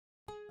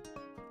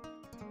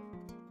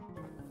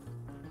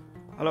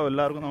Hello,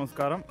 എല്ലാവർക്കും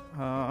നമസ്കാരം.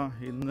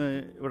 ഇന്ന്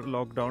ഇവിടെ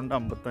ലോക്ക്ഡൗണിൻ്റെ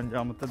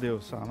 55ാമത്തെ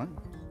ദിവസമാണ്.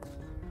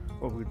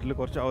 അപ്പോൾ വീട്ടിൽ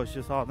കുറച്ച്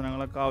അവശ്യ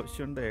സാധനങ്ങളൊക്കെ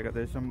ആവശ്യമുണ്ട്,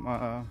 ഏകദേശം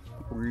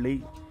ഉള്ളി,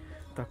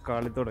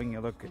 തക്കാളി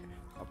തുടങ്ങിയതൊക്കെ.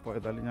 അപ്പോൾ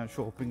ഏതായാലും ഞാൻ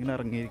ഷോപ്പിങ്ങിന്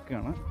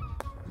ഇറങ്ങിയിരിക്കുകയാണ്.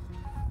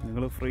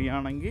 നിങ്ങൾ ഫ്രീ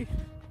ആണെങ്കിൽ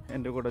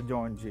എൻ്റെ കൂടെ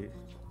ജോയിൻ ചെയ്യും.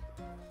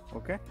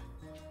 ഓക്കെ.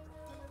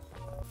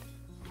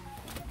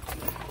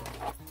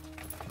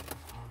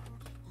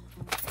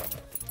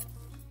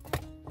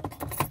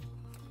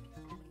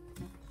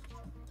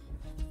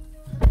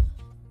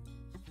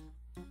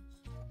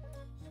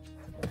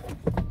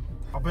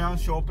 അപ്പോൾ ഞാൻ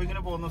ഷോപ്പിങ്ങിന്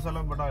പോകുന്ന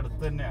സ്ഥലം ഇവിടെ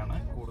അടുത്ത് തന്നെയാണ്,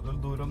 കൂടുതൽ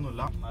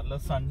ദൂരമൊന്നുമില്ല. നല്ല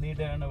സണ്ണി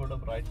ഡേ ആണ് ഇവിടെ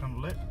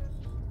ബ്രൈറ്റണിൽ.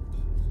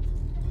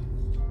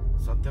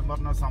 സത്യം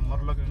പറഞ്ഞാൽ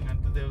സമ്മറിലൊക്കെ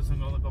ഇങ്ങനത്തെ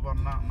ദിവസങ്ങളെന്നൊക്കെ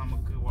പറഞ്ഞാൽ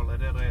നമുക്ക്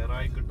വളരെ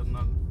റെയറായി കിട്ടുന്ന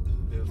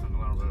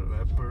ദിവസങ്ങളാണ്.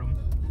 എപ്പോഴും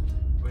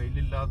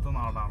വെയിലില്ലാത്ത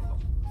നാടാണല്ലോ.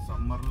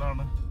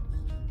 സമ്മറിലാണ്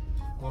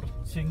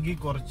കുറച്ചെങ്കിൽ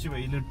കുറച്ച്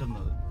വെയിൽ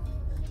കിട്ടുന്നത്.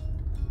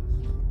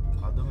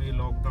 അതും ഈ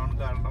ലോക്ക്ഡൗൺ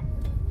കാരണം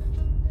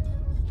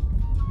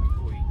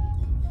പോയി.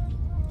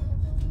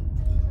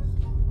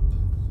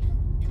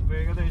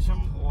 ഏകദേശം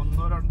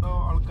 1-2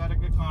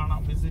 ആൾക്കാരൊക്കെ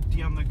കാണാം, വിസിറ്റ്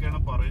ചെയ്യാന്നൊക്കെയാണ്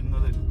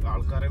പറയുന്നത്.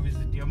 ആൾക്കാരെ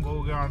വിസിറ്റ് ചെയ്യാൻ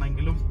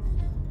പോവുകയാണെങ്കിലും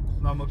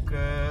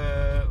നമുക്ക്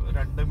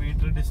 2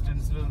 മീറ്റർ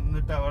ഡിസ്റ്റൻസിൽ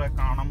നിന്നിട്ട് അവരെ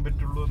കാണാൻ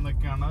പറ്റുള്ളൂ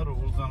എന്നൊക്കെയാണ്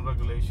റൂൾസ് ആൻഡ്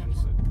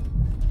റെഗുലേഷൻസ്.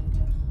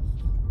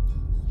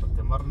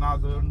 സത്യം പറഞ്ഞാൽ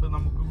അതുകൊണ്ട്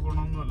നമുക്ക്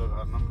ഗുണമൊന്നുമില്ല.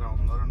 കാരണം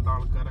 1-2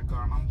 ആൾക്കാരെ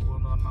കാണാൻ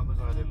പോകുമെന്ന് പറഞ്ഞാൽ അത്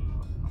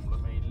കാര്യമില്ലല്ലോ. നമ്മൾ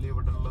മെയിൻലി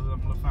ഇവിടെ ഉള്ളത്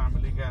നമ്മൾ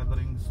ഫാമിലി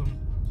ഗ്യാതറിങ്സും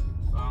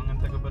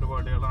അങ്ങനത്തെ ഒക്കെ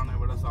പരിപാടികളാണ്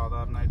ഇവിടെ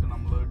സാധാരണയായിട്ട്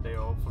നമ്മൾ ഡേ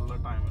ഓഫുള്ള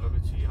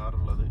ടൈമിലൊക്കെ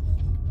ചെയ്യാറുള്ളത്.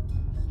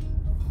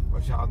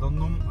 പക്ഷെ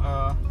അതൊന്നും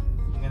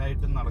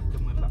ഇങ്ങനെയായിട്ട്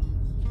നടക്കുന്നില്ല.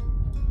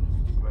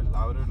 അപ്പോൾ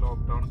എല്ലാവരും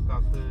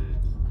ലോക്ക്ഡൗണിനകത്ത്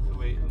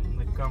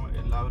നിൽക്കാൻ,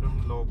 എല്ലാവരും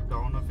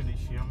ലോക്ക്ഡൗൺ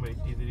ഫിനിഷ് ചെയ്യാൻ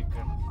വെയിറ്റ്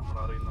ചെയ്തിരിക്കുകയാണ്.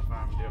 നമ്മളറിയുന്ന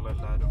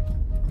ഫാമിലികളെല്ലാവരും.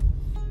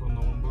 ഇപ്പോൾ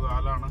നോമ്പ്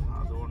കാലമാണ്,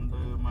 അതുകൊണ്ട്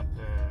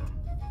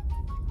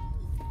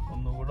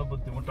ഒന്നുകൂടെ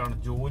ബുദ്ധിമുട്ടാണ്.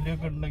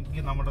 ജോലിയൊക്കെ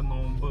ഉണ്ടെങ്കിൽ നമ്മുടെ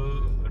നോമ്പ്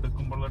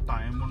എടുക്കുമ്പോഴുള്ള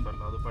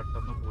ടൈമുണ്ടല്ലോ, അത്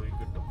പെട്ടെന്ന് പോയി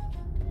കിട്ടും.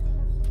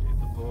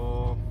 ഇതിപ്പോൾ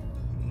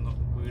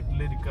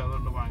വീട്ടിലിരിക്കാതെ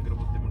കൊണ്ട് ഭയങ്കര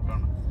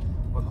ബുദ്ധിമുട്ടാണ്.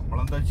 അപ്പോൾ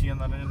നമ്മളെന്താ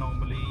ചെയ്യാന്ന് പറഞ്ഞാൽ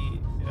നോർമലി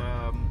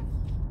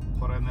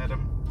കുറേ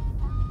നേരം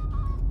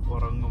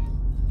ഉറങ്ങും,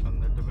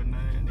 എന്നിട്ട്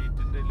പിന്നെ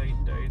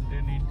ലൈറ്റായിട്ട്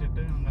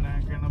എണീറ്റിട്ട്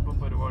അങ്ങനെയൊക്കെയാണ് ഇപ്പോൾ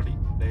പരിപാടി.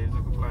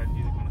 ഡേയ്സൊക്കെ പ്ലാൻ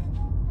ചെയ്തിരിക്കുന്നത്.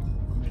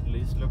 മിഡിൽ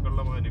ഈസ്റ്റിലൊക്കെ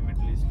ഉള്ള മാതിരി,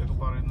 മിഡിൽ ഈസ്റ്റിലൊക്കെ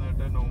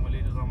പറയുന്നതായിട്ട്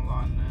നോർമലി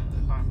റമദാന്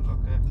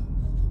ടൈമിലൊക്കെ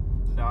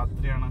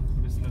രാത്രിയാണ്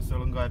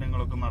ബിസിനസ്സുകളും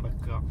കാര്യങ്ങളൊക്കെ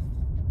നടക്കുക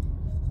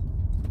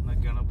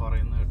എന്നൊക്കെയാണ്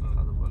പറയുന്നത് കേട്ടത്.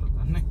 അതുപോലെ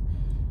തന്നെ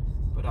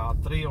ഇപ്പോൾ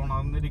രാത്രി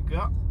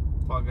ഉണർന്നിരിക്കുക,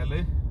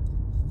 പകല്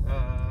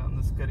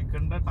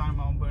നിസ്കരിക്കേണ്ട ടൈം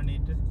ആകുമ്പോൾ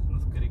എണീറ്റ്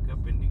നിസ്കരിക്കുക,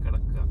 പിന്നെ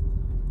കിടക്കുക.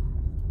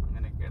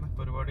 അങ്ങനെയൊക്കെയാണ്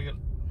പരിപാടികൾ.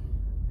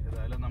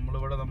 ഏതായാലും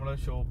നമ്മളിവിടെ നമ്മുടെ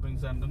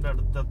ഷോപ്പിംഗ് സെന്ററിന്റെ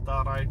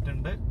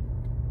അടുത്തെത്താറായിട്ടുണ്ട്.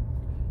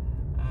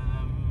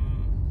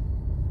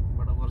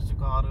 ഇവിടെ കുറച്ച്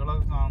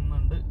കാറുകളൊക്കെ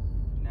കാണുന്നുണ്ട്.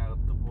 ഇനി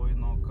അകത്ത് പോയി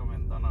നോക്കാം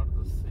എന്താണ്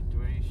അവിടുത്തെ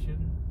സിറ്റുവേഷൻ.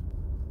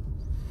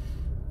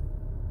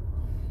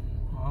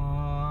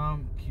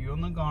 ക്യൂ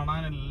ഒന്നും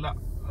കാണാനില്ല.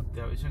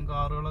 അത്യാവശ്യം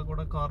കാറുകളൊക്കെ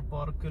കൂടെ കാർ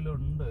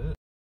പാർക്കിലുണ്ട്.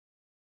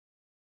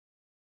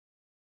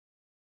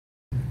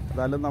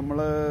 എന്തായാലും നമ്മൾ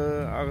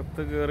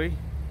അകത്ത് കയറി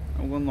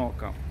നമുക്കൊന്ന്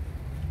നോക്കാം.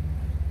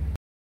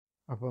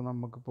 അപ്പോൾ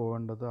നമുക്ക്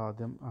പോകേണ്ടത്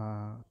ആദ്യം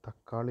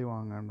തക്കാളി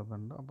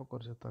വാങ്ങേണ്ടതുണ്ട്. അപ്പോൾ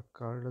കുറച്ച്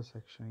തക്കാളിയുടെ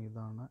സെക്ഷൻ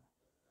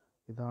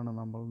ഇതാണ്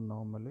നമ്മൾ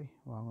നോർമലി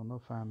വാങ്ങുന്ന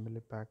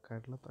ഫാമിലി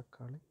പാക്കായിട്ടുള്ള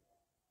തക്കാളി.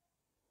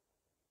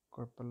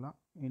 കുഴപ്പമില്ല.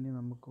 ഇനി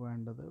നമുക്ക്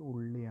വേണ്ടത്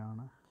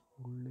ഉള്ളിയാണ്.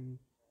 ഉള്ളി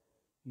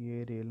ഈ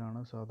ഏരിയയിലാണ്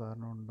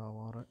സാധാരണ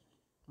ഉണ്ടാവാറ്.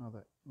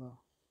 അതെ,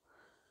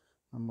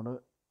 നമ്മുടെ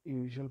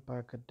യൂഷ്വൽ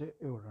പാക്കറ്റ്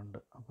ഇവിടെ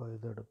ഉണ്ട്. അപ്പോൾ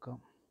ഇതെടുക്കാം.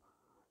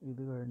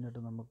 ഇത് കഴിഞ്ഞിട്ട്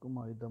നമുക്ക്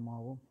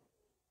മൈദമാവും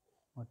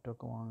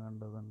മറ്റൊക്കെ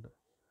വാങ്ങേണ്ടതുണ്ട്.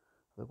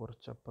 അത്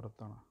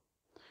കുറച്ചപ്പുറത്താണ്.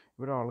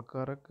 ഇവിടെ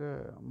ആൾക്കാരൊക്കെ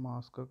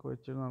മാസ്കൊക്കെ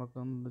വെച്ച്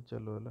നടക്കുന്നുണ്ട്,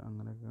 ചിലവർ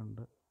അങ്ങനെയൊക്കെ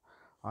ഉണ്ട്.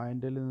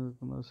 അതിൻ്റെ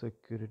നിൽക്കുന്നത്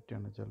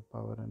സെക്യൂരിറ്റിയാണ്. ചിലപ്പോൾ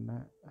അവർ തന്നെ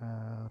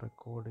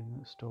റെക്കോർഡിങ്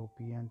സ്റ്റോപ്പ്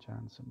ചെയ്യാൻ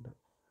ചാൻസ് ഉണ്ട്.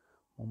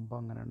 മുമ്പ്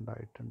അങ്ങനെ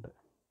ഉണ്ടായിട്ടുണ്ട്.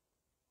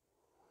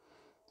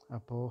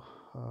 അപ്പോൾ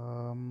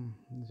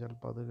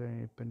ചിലപ്പോൾ അത്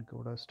കഴിഞ്ഞ് ഇപ്പം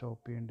എനിക്കിവിടെ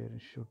സ്റ്റോപ്പ് ചെയ്യേണ്ടി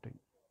വരും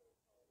ഷൂട്ടിങ്,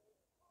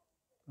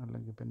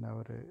 അല്ലെങ്കിൽ പിന്നെ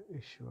അവർ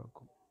ഇഷ്യൂ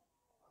ആക്കും.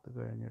 അത്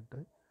കഴിഞ്ഞിട്ട്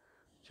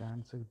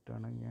ചാൻസ്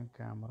കിട്ടുകയാണെങ്കിൽ ഞാൻ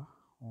ക്യാമറ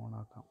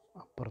ഓണാക്കാം,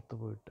 അപ്പുറത്ത്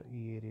പോയിട്ട് ഈ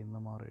ഏരിയയിൽ നിന്ന്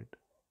മാറിയിട്ട്.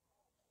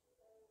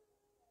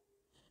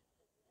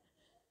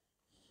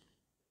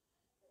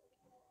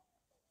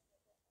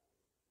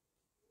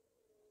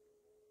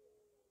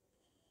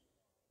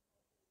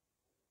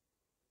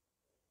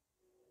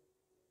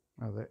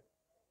 അതെ,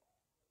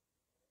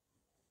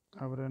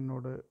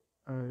 അവരെന്നോട്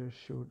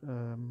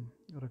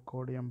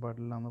റെക്കോർഡ് ചെയ്യാൻ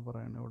പാടില്ല എന്ന്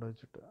പറയുന്നത് ഇവിടെ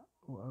വെച്ചിട്ട്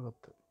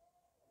അകത്ത്.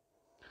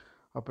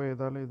 അപ്പോൾ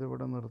ഏതായാലും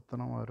ഇതിവിടെ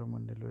നിർത്തണം അവരുടെ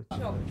മുന്നിൽ വെച്ച്.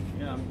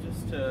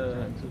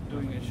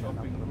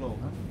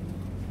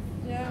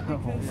 Yeah,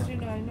 because you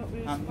know, not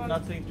really supposed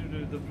nothing to do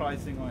with the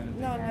pricing or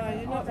anything. No,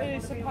 you're not really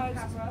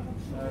supposed to.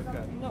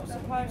 Okay. Not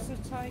supposed to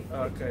take.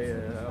 Okay,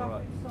 yeah, all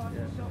right.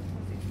 Yeah.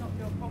 It's not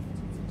your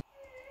property.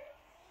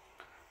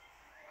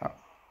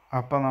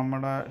 അപ്പോൾ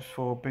നമ്മുടെ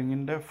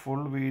ഷോപ്പിങ്ങിൻ്റെ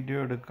full video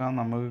എടുക്കാൻ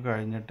നമുക്ക്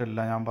കഴിഞ്ഞിട്ടില്ല.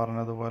 ഞാൻ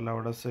പറഞ്ഞതുപോലെ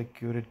അവിടെ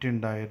security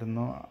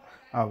ഉണ്ടായിരുന്നു.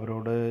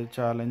 അവരോട്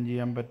ചാലഞ്ച്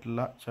ചെയ്യാൻ പറ്റില്ല.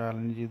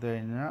 ചാലഞ്ച് ചെയ്ത്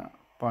കഴിഞ്ഞാൽ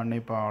പണി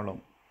പാളും.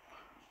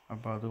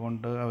 അപ്പോൾ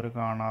അതുകൊണ്ട് അവർ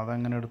കാണാതെ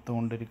അങ്ങനെ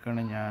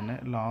എടുത്തുകൊണ്ടിരിക്കുകയാണ്. ഞാൻ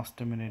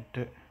ലാസ്റ്റ്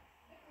മിനിറ്റ്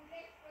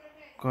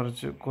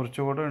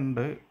കുറച്ചുകൂടെ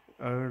ഉണ്ട്,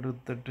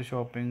 എടുത്തിട്ട്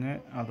ഷോപ്പിങ്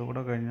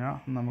അതുകൂടെ കഴിഞ്ഞാൽ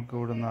നമുക്ക്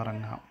ഇവിടെ നിന്ന്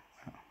ഇറങ്ങാം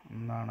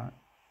എന്നാണ്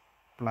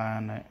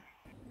പ്ലാന്.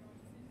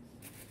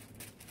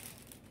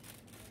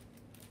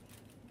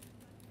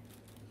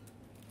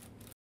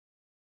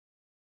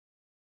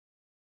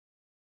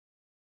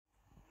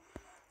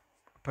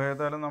 അപ്പോൾ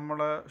ഏതായാലും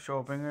നമ്മളെ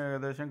ഷോപ്പിംഗ്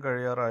ഏകദേശം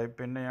കഴിയാറായി.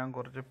 പിന്നെ ഞാൻ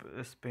കുറച്ച്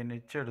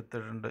സ്പിനിച്ച്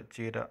എടുത്തിട്ടുണ്ട്,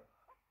 ചീര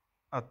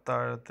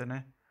അത്താഴത്തിന്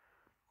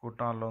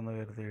കൂട്ടാമല്ലോ എന്ന്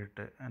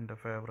കരുതിയിട്ട്. എൻ്റെ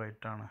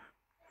ഫേവറേറ്റാണ്.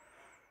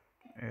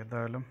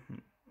 ഏതായാലും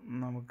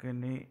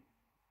നമുക്കിനി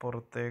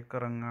പുറത്തേക്ക്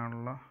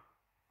ഇറങ്ങാനുള്ള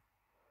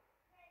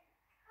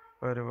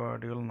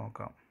പരിപാടികൾ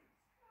നോക്കാം.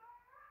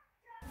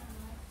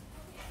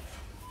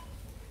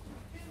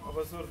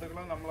 അപ്പോൾ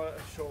സുഹൃത്തുക്കളെ, നമ്മൾ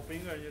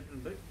ഷോപ്പിംഗ്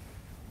കഴിഞ്ഞിട്ടുണ്ട്.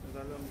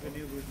 ഏതായാലും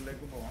നമുക്കിനി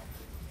വീട്ടിലേക്ക് പോകാം.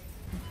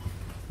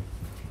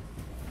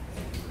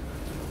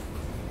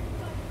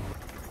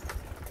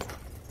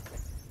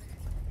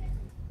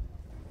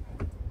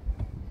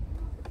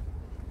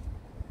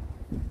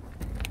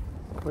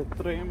 അപ്പോൾ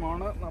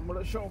ഇത്രയുമാണ്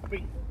നമ്മുടെ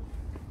ഷോപ്പിംഗ്.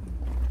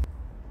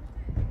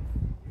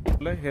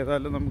 അല്ലേ,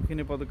 ഏതായാലും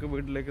നമുക്കിനി പതുക്കെ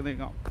വീട്ടിലേക്ക്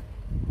നീങ്ങാം.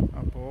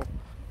 അപ്പോൾ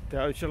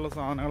അത്യാവശ്യമുള്ള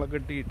സാധനങ്ങളൊക്കെ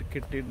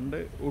കിട്ടിയിട്ടുണ്ട്.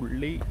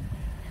 ഉള്ളി,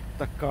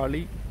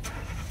 തക്കാളി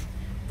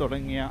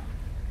തുടങ്ങിയ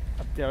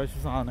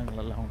അത്യാവശ്യ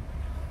സാധനങ്ങളെല്ലാം ഉണ്ട്.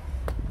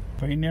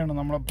 അപ്പോൾ ഇനിയാണ്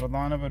നമ്മളെ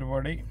പ്രധാന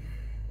പരിപാടി.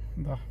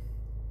 എന്താ,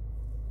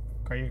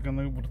 കൈയൊക്കെ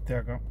ഒന്ന്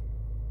വൃത്തിയാക്കാം.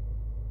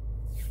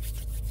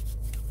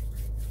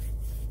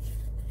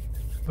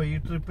 അപ്പോൾ ഈ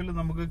ട്രിപ്പിൽ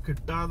നമുക്ക്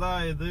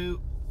കിട്ടാതായത്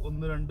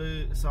 1-2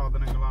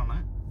 സാധനങ്ങളാണ്.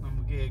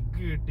 നമുക്ക്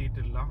എഗ്ഗ്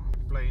കിട്ടിയിട്ടില്ല,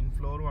 പ്ലെയിൻ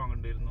ഫ്ലോർ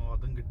വാങ്ങേണ്ടിയിരുന്നു,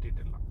 അതും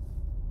കിട്ടിയിട്ടില്ല.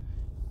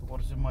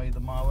 കുറച്ച്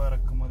മൈദമാവ്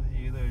ഇറക്കുമതി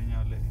ചെയ്ത്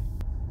കഴിഞ്ഞാൽ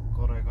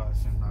കുറേ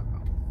കാശ്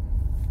ഉണ്ടാക്കാം.